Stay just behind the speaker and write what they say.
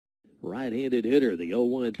Right-handed hitter, the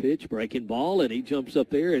 0-1 pitch, breaking ball, and he jumps up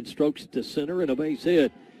there and strokes it to center and a base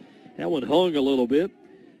hit. That one hung a little bit.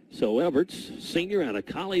 So Everts, senior out of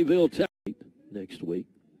Colleyville, Texas, next week.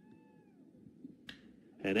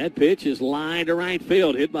 And that pitch is lined to right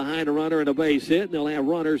field, hit behind a runner and a base hit. And they'll have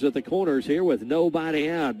runners at the corners here with nobody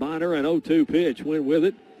out. Bonner, an 0-2 pitch, went with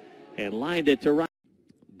it and lined it to right.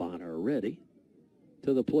 Bonner ready.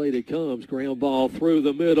 To the plate it comes. Ground ball through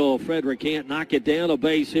the middle. Frederick can't knock it down. A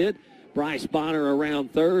base hit. Bryce Bonner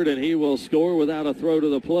around third, and he will score without a throw to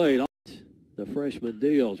the plate. The freshman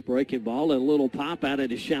deals. Breaking ball and a little pop out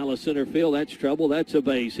into shallow center field. That's trouble. That's a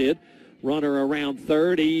base hit. Runner around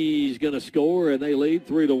third. He's going to score, and they lead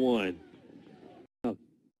 3-1.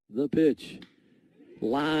 The pitch.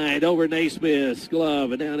 Lined over Naismith's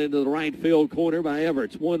glove and down into the right field corner by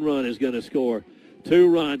Everts. 1 run is going to score.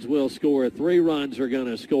 2 runs will score. 3 runs are going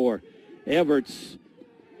to score. Everts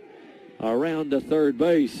around to third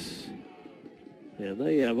base. And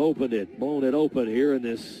they have opened it, blown it open here in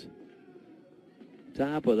this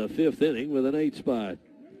top of the 5th inning with an 8 spot.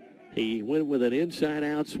 He went with an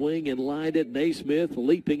inside-out swing and lined it. Naismith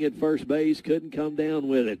leaping at first base, couldn't come down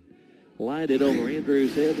with it. Lined it over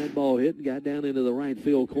Andrews' head. That ball hit and got down into the right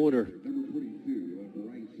field corner.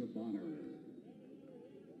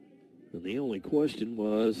 And the only question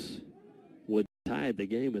was, would tie the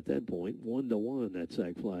game at that point? 1-1, that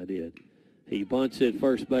sac fly did. He bunts it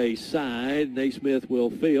first base side. Naismith will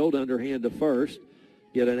field, underhand to first.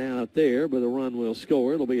 Get it out there, but the run will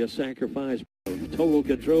score. It'll be a sacrifice. Total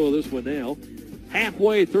control of this one now.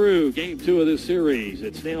 Halfway through game 2 of this series.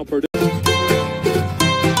 It's now Purdue.